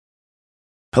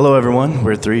Hello everyone,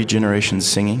 we're three generations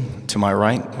singing. To my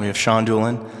right, we have Sean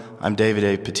Doolin. I'm David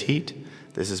A. Pettiette.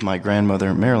 This is my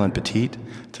grandmother, Marilyn Pettiette.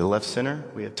 To the left center,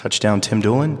 we have Touchdown Tim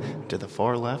Doolin. To the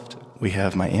far left, we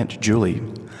have my Aunt Julie.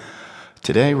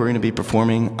 Today, we're going to be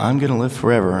performing I'm Gonna Live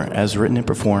Forever, as written and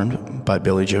performed by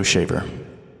Billy Joe Shaver.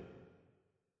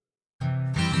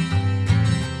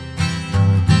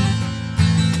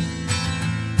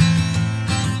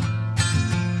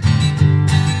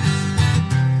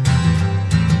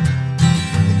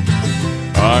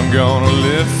 I'm gonna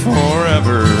live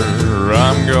forever,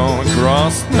 I'm gonna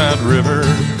cross that river,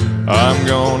 I'm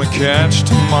gonna catch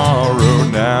tomorrow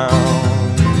now.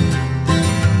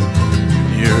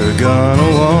 You're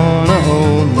gonna wanna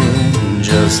hold me,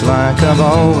 just like I've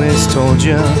always told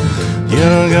you.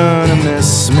 You're gonna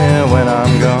miss me when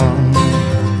I'm gone.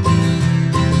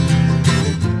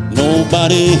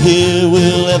 Nobody here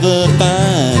will ever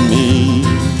find me,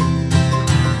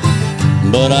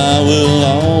 but I will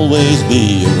always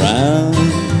be around.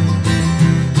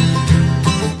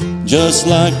 Just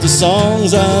like the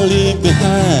songs I leave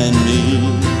behind me,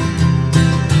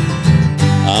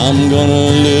 I'm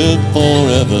gonna live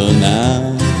forever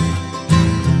now.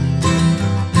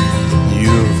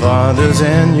 You fathers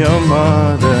and your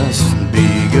mothers,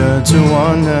 be good to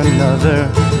one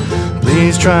another.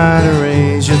 Please try to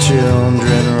raise your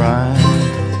children right.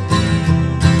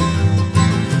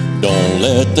 Don't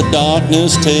let the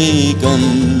darkness take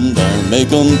them, don't make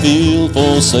them feel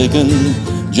forsaken.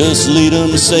 Just lead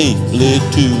them safely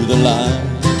to the light.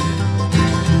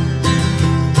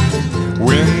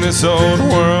 When this old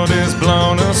world is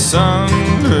blown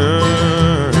asunder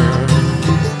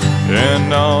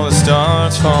and all the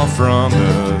stars fall from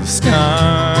the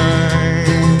sky,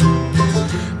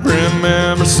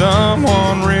 remember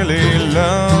someone really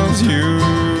loves you.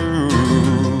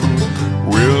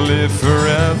 We'll live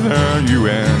forever, you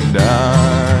and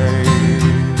I.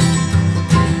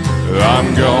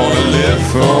 I'm gonna live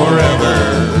forever,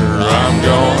 I'm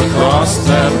gonna cross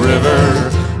that river,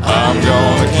 I'm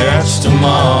gonna catch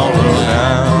tomorrow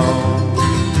now.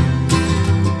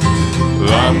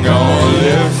 I'm gonna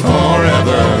live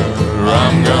forever,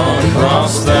 I'm gonna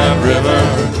cross that river,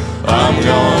 I'm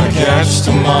gonna catch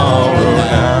tomorrow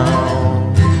now.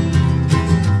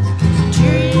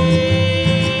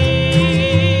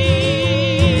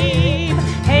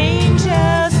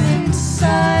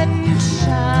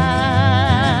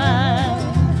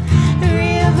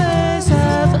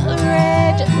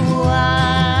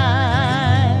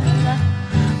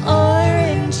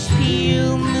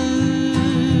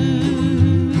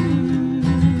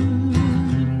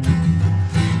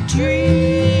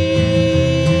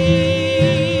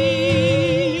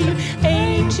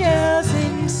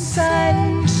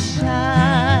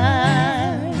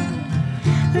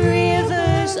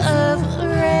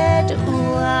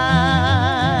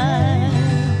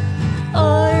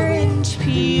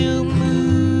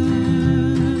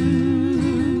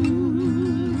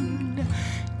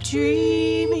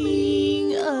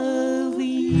 Dreaming of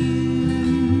you.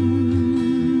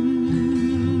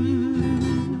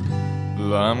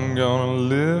 I'm gonna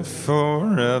live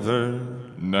forever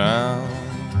now.